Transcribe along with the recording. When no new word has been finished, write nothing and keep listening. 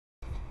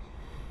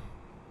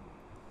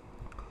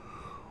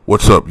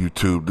What's up,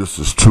 YouTube? This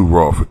is Too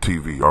Raw for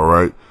TV,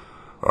 alright?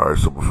 Alright,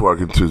 so before I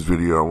get into this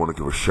video, I want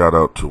to give a shout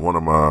out to one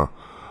of my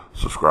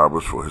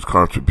subscribers for his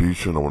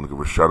contribution. I want to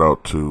give a shout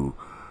out to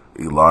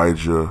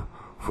Elijah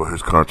for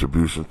his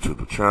contribution to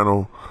the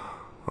channel.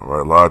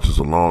 Alright, Elijah's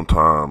a long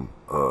time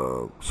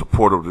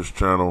supporter of this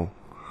channel,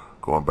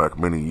 going back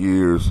many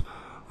years.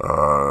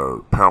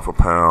 Pound for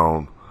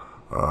pound,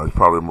 he's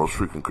probably the most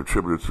frequent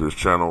contributor to this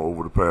channel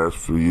over the past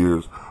few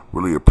years.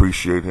 Really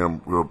appreciate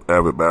him, real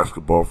avid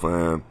basketball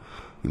fan.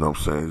 You know what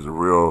I'm saying? He's a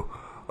real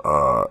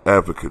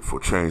advocate for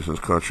change in this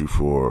country,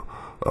 for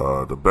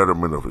the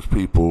betterment of his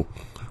people.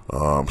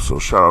 So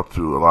shout out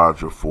to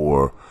Elijah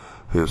for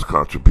his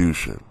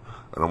contribution.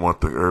 And I want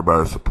to thank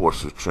everybody that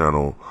supports this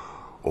channel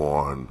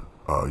on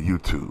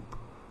YouTube.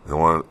 And I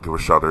want to give a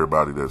shout out to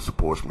everybody that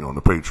supports me on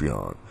the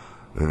Patreon.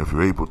 And if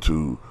you're able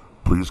to,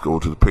 please go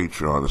to the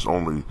Patreon. It's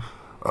only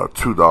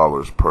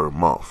 $2 per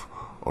month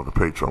on the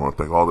Patreon. I want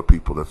to thank all the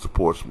people that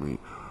supports me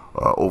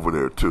over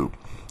there too.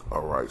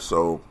 All right,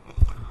 so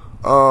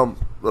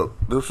look,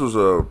 this was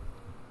a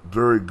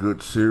very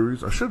good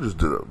series. I should just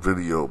did a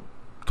video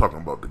talking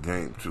about the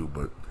game too,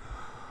 but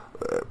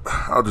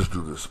I'll just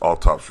do this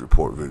autopsy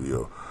report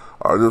video.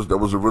 That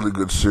was a really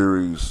good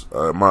series.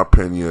 In my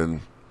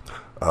opinion,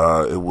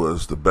 it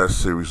was the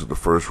best series of the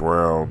first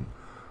round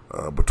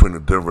between the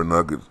Denver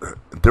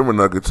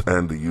Nuggets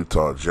and the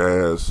Utah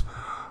Jazz.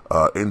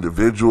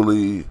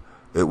 Individually,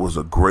 it was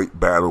a great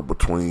battle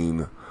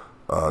between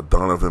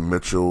Donovan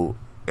Mitchell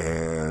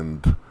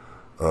and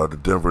the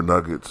Denver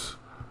Nuggets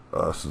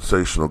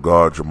sensational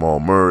guard Jamal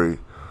Murray.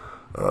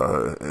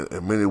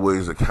 In many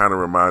ways, it kind of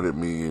reminded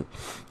me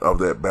of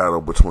that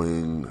battle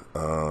between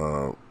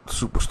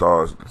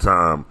superstars at the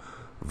time,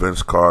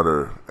 Vince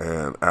Carter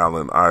and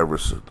Allen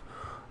Iverson.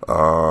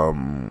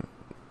 So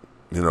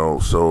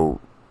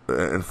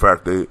in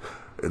fact,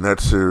 in that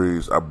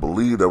series, I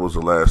believe that was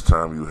the last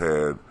time you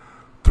had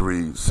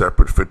three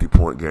separate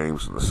 50-point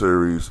games in the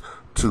series,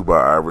 two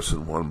by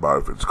Iverson, one by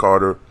Vince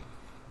Carter.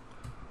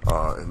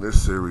 In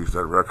this series,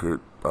 that record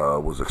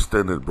was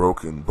extended,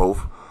 broken.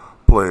 Both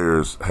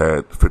players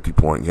had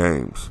 50-point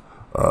games.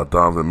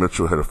 Donovan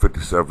Mitchell had a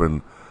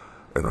 57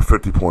 and a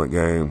 50-point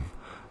game,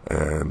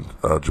 and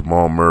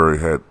Jamal Murray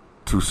had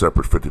two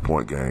separate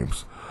 50-point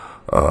games.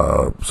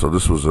 So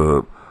this was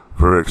a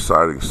very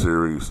exciting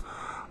series.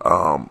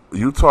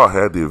 Utah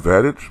had the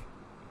advantage.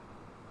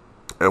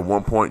 At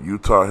one point,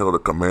 Utah held a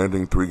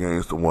commanding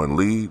 3-1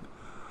 lead,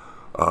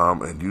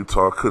 and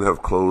Utah could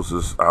have closed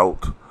this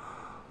out.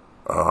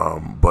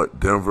 But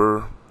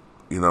Denver,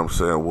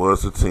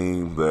 was a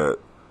team that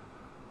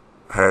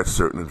had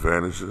certain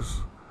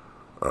advantages.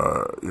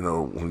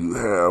 When you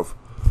have,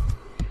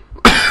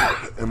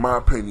 in my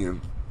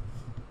opinion,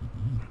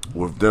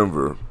 with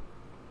Denver,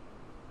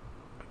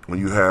 when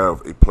you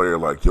have a player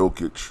like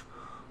Jokic,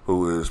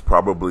 who is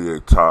probably a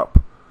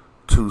top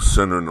 2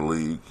 center in the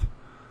league,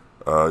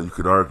 you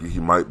could argue he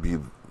might be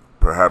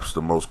perhaps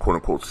the most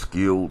quote-unquote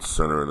skilled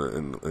center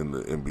in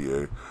the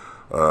NBA.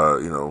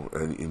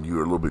 And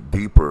you're a little bit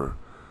deeper,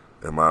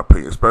 in my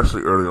opinion,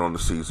 especially early on in the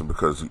season,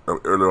 because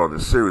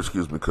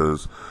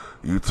because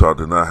Utah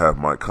did not have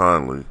Mike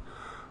Conley.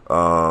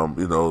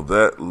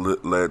 That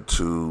led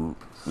to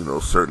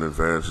certain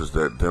advantages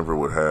that Denver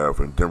would have,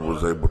 and Denver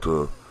was able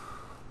to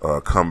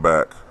come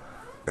back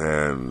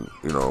and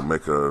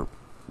make a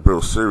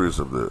real series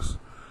of this.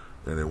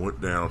 And it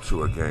went down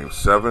to a game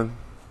 7,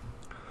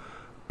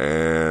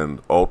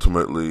 and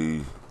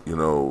ultimately,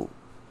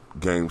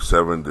 Game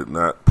 7 did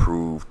not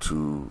prove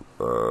to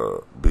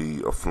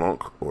be a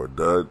flunk or a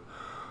dud.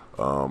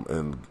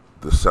 In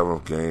the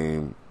 7th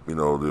game,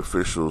 the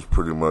officials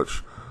pretty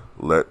much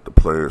let the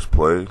players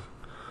play.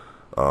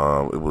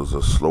 It was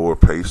a slower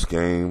paced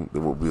game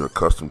than we'll be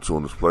accustomed to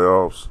in the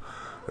playoffs,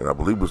 and I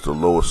believe it was the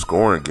lowest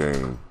scoring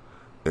game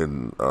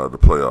in the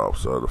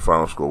playoffs. The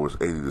final score was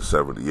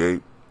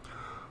 80-78.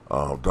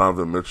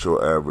 Donovan Mitchell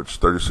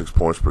averaged 36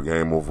 points per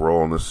game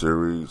overall in this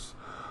series.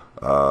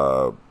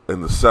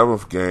 In the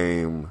 7th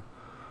game,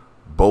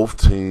 both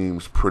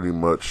teams pretty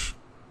much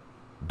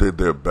did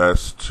their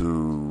best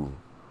to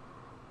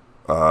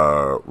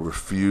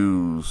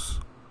refuse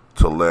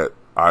to let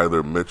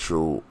either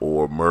Mitchell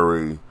or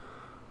Murray,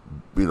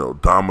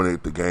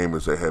 dominate the game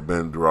as they had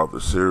been throughout the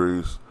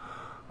series.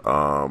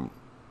 I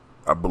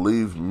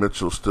believe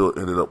Mitchell still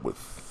ended up with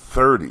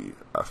 30,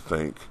 I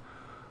think.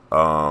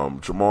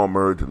 Jamal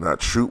Murray did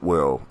not shoot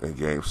well in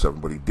Game 7,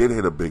 but he did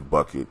hit a big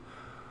bucket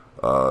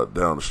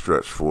down the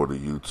stretch for the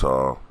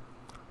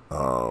for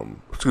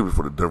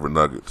the Denver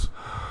Nuggets.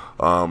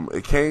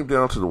 It came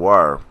down to the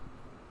wire.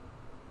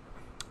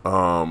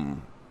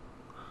 Donovan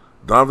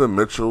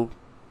Mitchell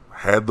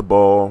had the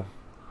ball.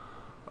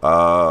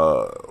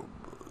 I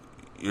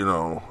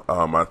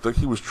think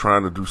he was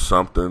trying to do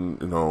something,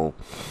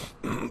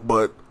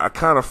 but I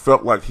kind of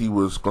felt like he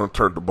was going to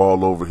turn the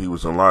ball over. He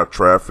was in a lot of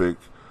traffic.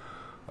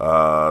 There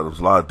was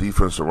a lot of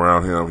defense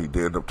around him. He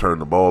did end up turning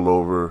the ball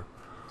over,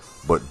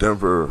 but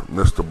Denver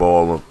missed the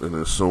ball in the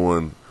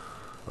ensuing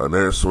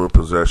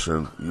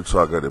possession.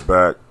 Utah got it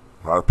back.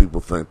 A lot of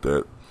people think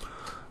that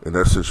in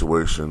that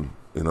situation,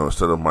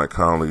 instead of Mike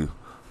Conley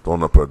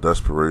throwing up a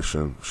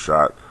desperation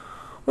shot.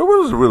 Well,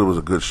 it really was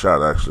a good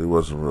shot, actually. It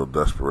wasn't real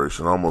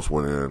desperation. Almost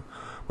went in.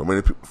 But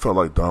many people felt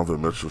like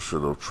Donovan Mitchell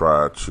should have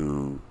tried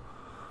to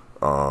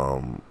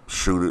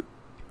shoot it.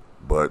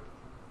 But,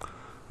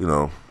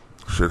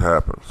 shit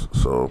happens.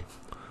 So,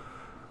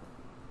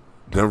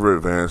 Denver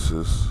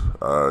advances.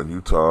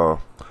 Utah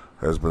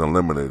has been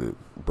eliminated.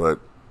 But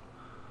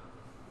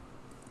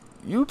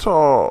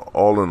Utah,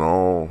 all in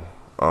all,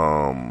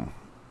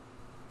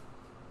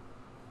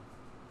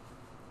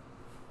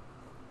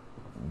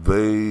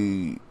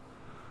 they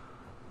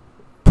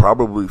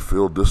probably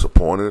feel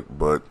disappointed,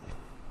 but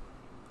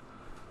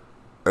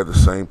at the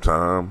same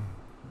time,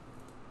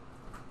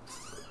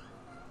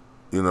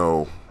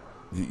 you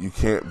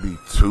can't be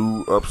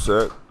too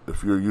upset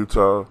if you're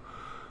Utah,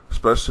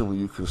 especially when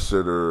you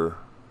consider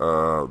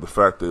the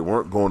fact they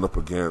weren't going up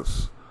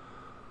against,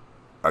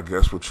 I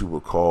guess, what you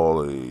would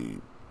call a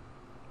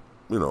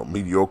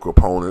mediocre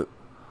opponent.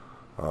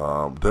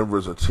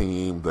 Denver's a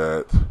team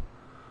that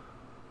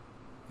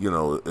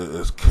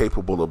is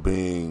capable of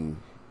being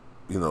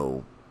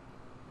in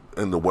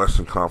the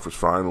Western Conference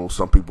Finals.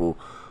 Some people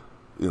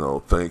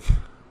think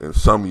in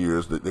some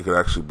years that they could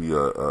actually be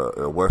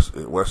a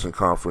Western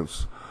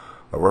Conference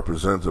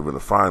representative in the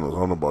finals. I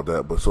don't know about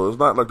that, but so it's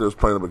not like they was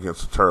playing up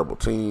against a terrible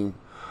team.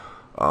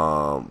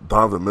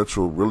 Donovan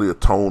Mitchell really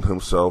atoned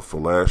himself for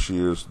last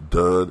year's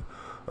dud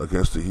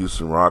against the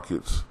Houston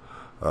Rockets.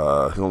 He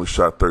only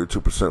shot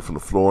 32% from the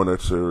floor in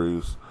that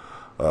series.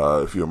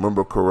 If you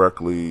remember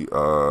correctly,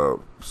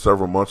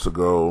 several months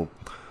ago,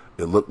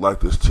 it looked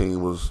like this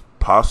team was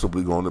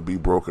possibly going to be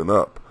broken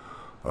up.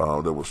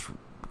 There was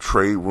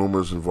trade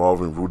rumors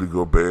involving Rudy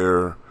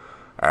Gobert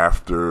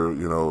after,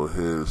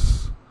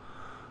 his,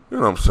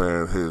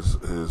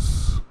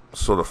 his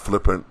sort of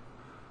flippant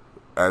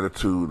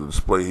attitude and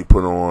display he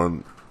put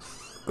on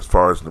as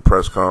far as in the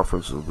press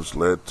conference, which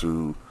led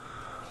to,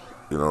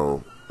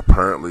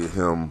 apparently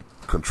him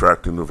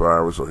contracting the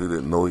virus, or he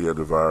didn't know he had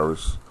the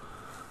virus.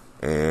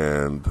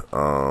 And,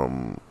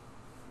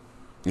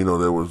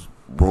 there was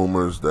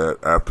rumors that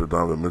after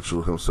Donovan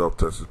Mitchell himself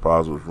tested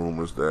positive,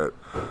 rumors that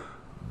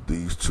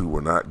these two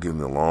were not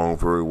getting along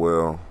very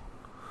well.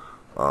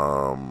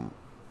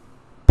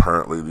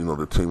 Apparently,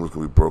 the team was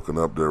going to be broken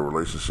up. Their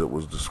relationship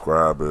was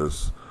described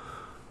as,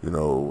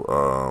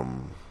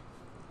 not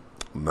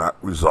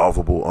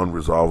resolvable,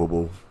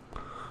 unresolvable.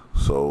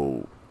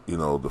 So,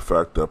 the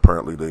fact that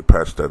apparently they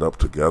patched that up,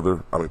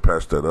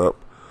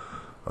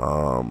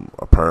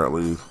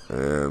 apparently,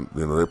 and,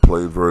 they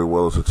played very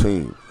well as a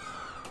team.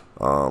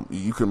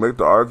 You can make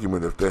the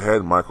argument if they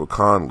had Michael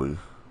Conley,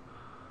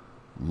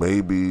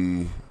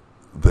 maybe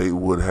they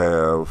would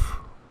have,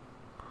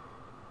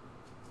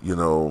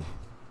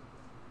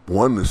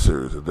 won this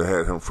series if they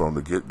had him from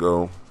the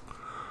get-go.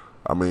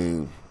 I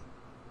mean,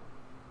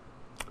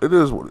 it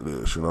is what it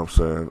is, you know what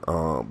I'm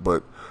saying?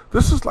 But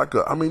this is like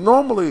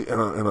normally in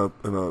a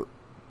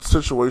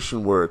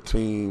situation where a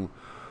team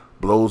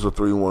blows a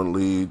 3-1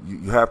 lead,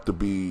 you have to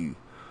be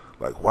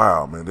like,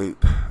 wow, man,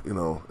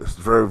 it's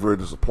very, very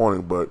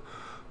disappointing. But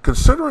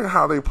considering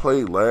how they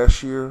played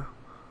last year,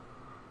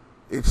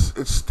 it's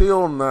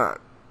still not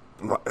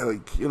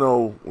like you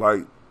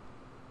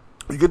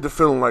get the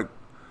feeling like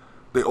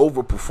they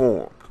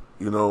overperformed,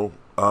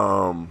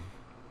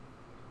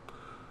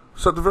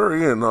 So at the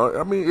very end,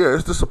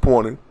 it's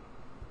disappointing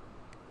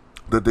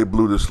that they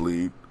blew this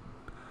lead.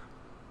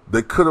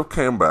 They could have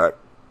came back.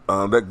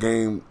 That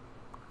game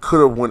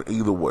could have went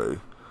either way.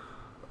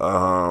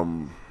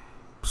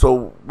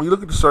 So when you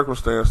look at the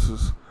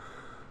circumstances,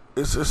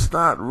 it's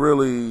not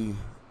really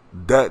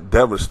that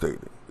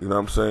devastating. You know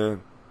what I'm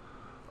saying?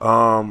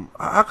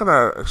 How can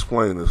I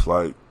explain this?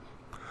 Like,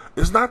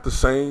 it's not the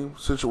same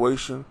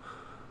situation,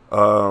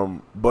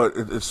 but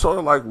it's sort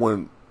of like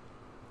when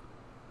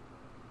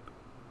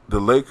the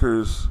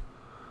Lakers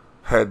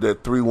had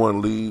that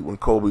 3-1 lead when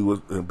Kobe was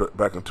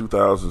back in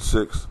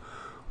 2006.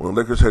 When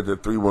the Lakers had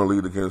that 3-1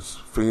 lead against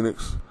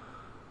Phoenix,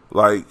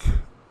 and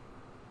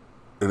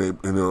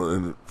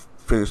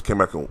Phoenix came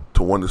back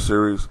to win the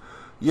series.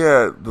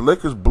 Yeah, the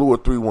Lakers blew a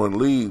 3-1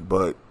 lead,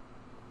 but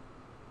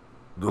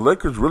the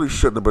Lakers really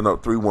shouldn't have been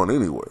up 3-1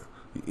 anyway.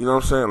 You know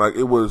what I'm saying? Like,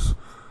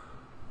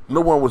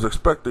 no one was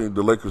expecting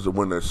the Lakers to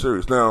win that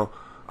series. Now,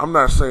 I'm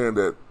not saying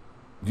that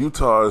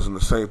Utah is in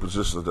the same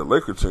position as that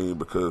Laker team,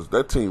 because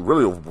that team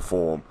really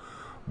overperformed.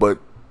 But,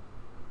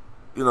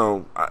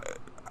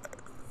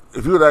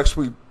 if you had asked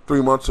me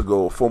 3 months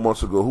ago or 4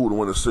 months ago who would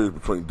win the series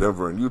between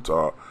Denver and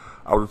Utah,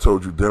 I would have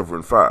told you Denver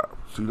in 5.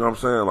 So you know what I'm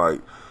saying?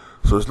 Like,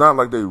 so it's not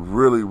like they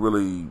really,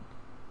 really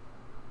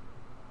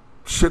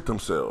shit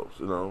themselves.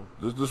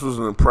 This was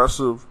an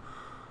impressive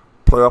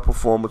playoff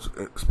performance,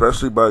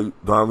 especially by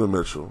Donovan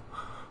Mitchell.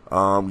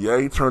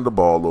 He turned the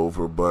ball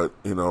over, but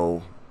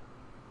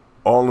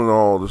all in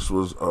all, this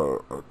was a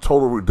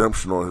total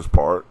redemption on his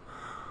part.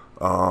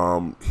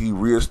 He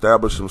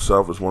reestablished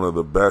himself as one of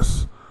the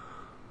best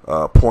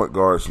point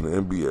guards in the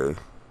NBA.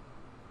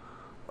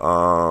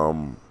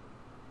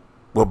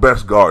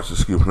 Best guards,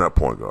 excuse me, not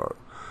point guard.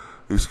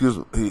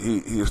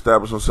 he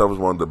established himself as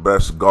one of the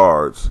best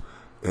guards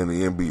in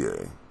the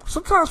NBA.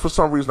 Sometimes for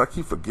some reason I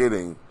keep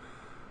forgetting,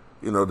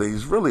 that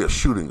he's really a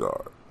shooting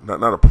guard,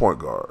 not a point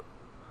guard.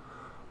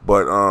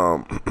 But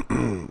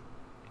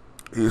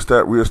he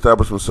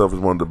reestablished himself as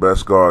one of the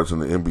best guards in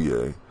the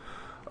NBA.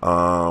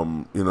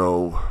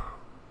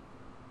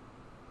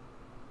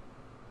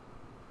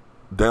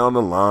 Down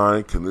the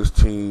line, can this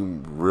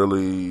team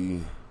really,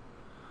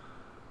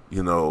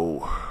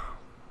 can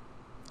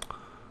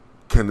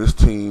this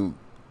team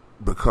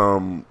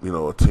become,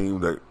 a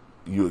team that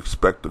you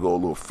expect to go a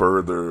little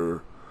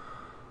further,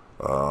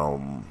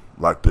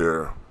 like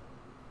their,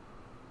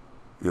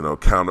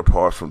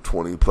 counterparts from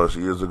 20 plus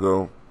years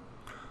ago?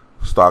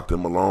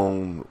 Stockton,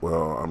 Malone,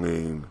 well, I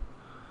mean,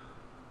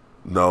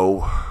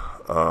 no.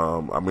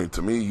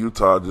 To me,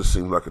 Utah just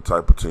seems like a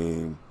type of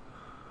team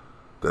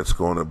that's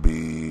going to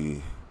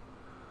be,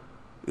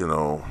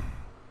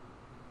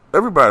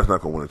 everybody's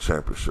not going to win a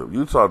championship.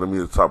 Utah, to me,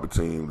 is the type of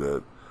team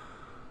that,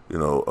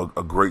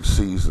 a great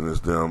season is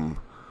them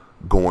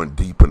going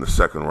deep in the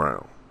second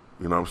round.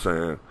 You know what I'm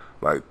saying?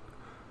 Like,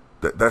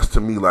 that's to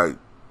me like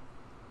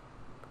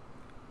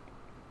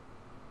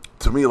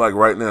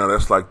right now,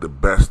 that's like the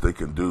best they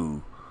can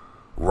do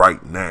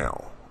right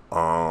now.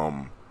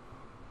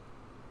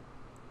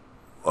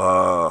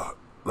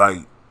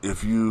 Like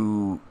if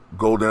you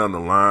go down the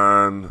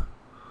line,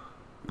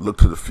 look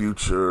to the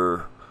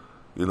future,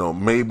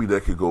 maybe they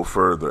could go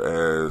further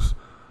as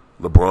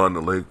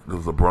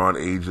LeBron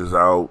ages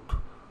out.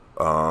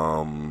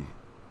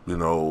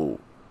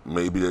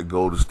 Maybe their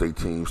Golden State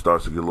team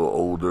starts to get a little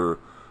older.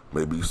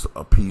 Maybe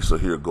a piece of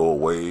here go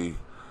away,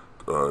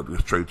 go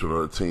straight to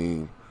another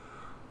team.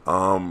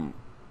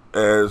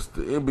 As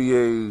the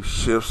NBA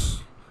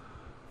shifts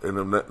in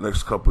the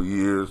next couple of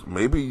years,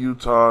 maybe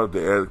Utah,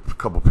 they add a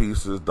couple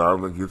pieces.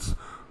 Donovan gets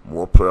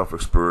more playoff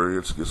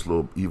experience, gets a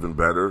little even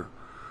better.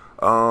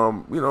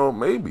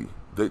 Maybe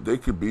they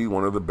could be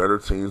one of the better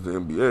teams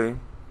in the NBA.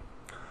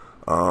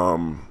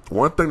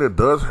 One thing that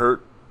does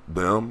hurt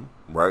them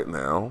right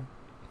now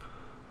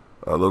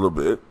a little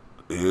bit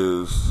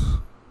is,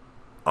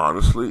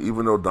 honestly,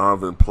 even though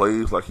Donovan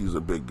plays like he's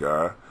a big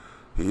guy,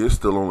 he is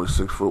still only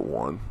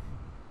 6'1".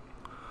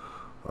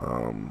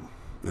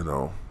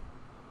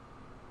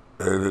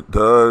 And it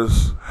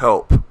does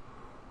help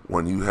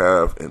when you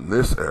have, in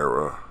this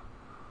era,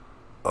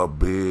 a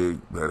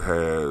big that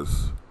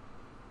has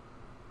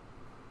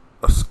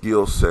a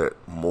skill set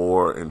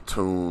more in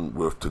tune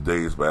with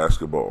today's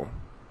basketball.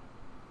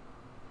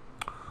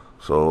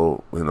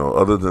 So,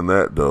 other than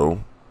that,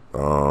 though,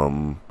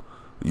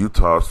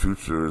 Utah's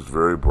future is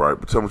very bright.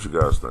 But tell me what you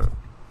guys think.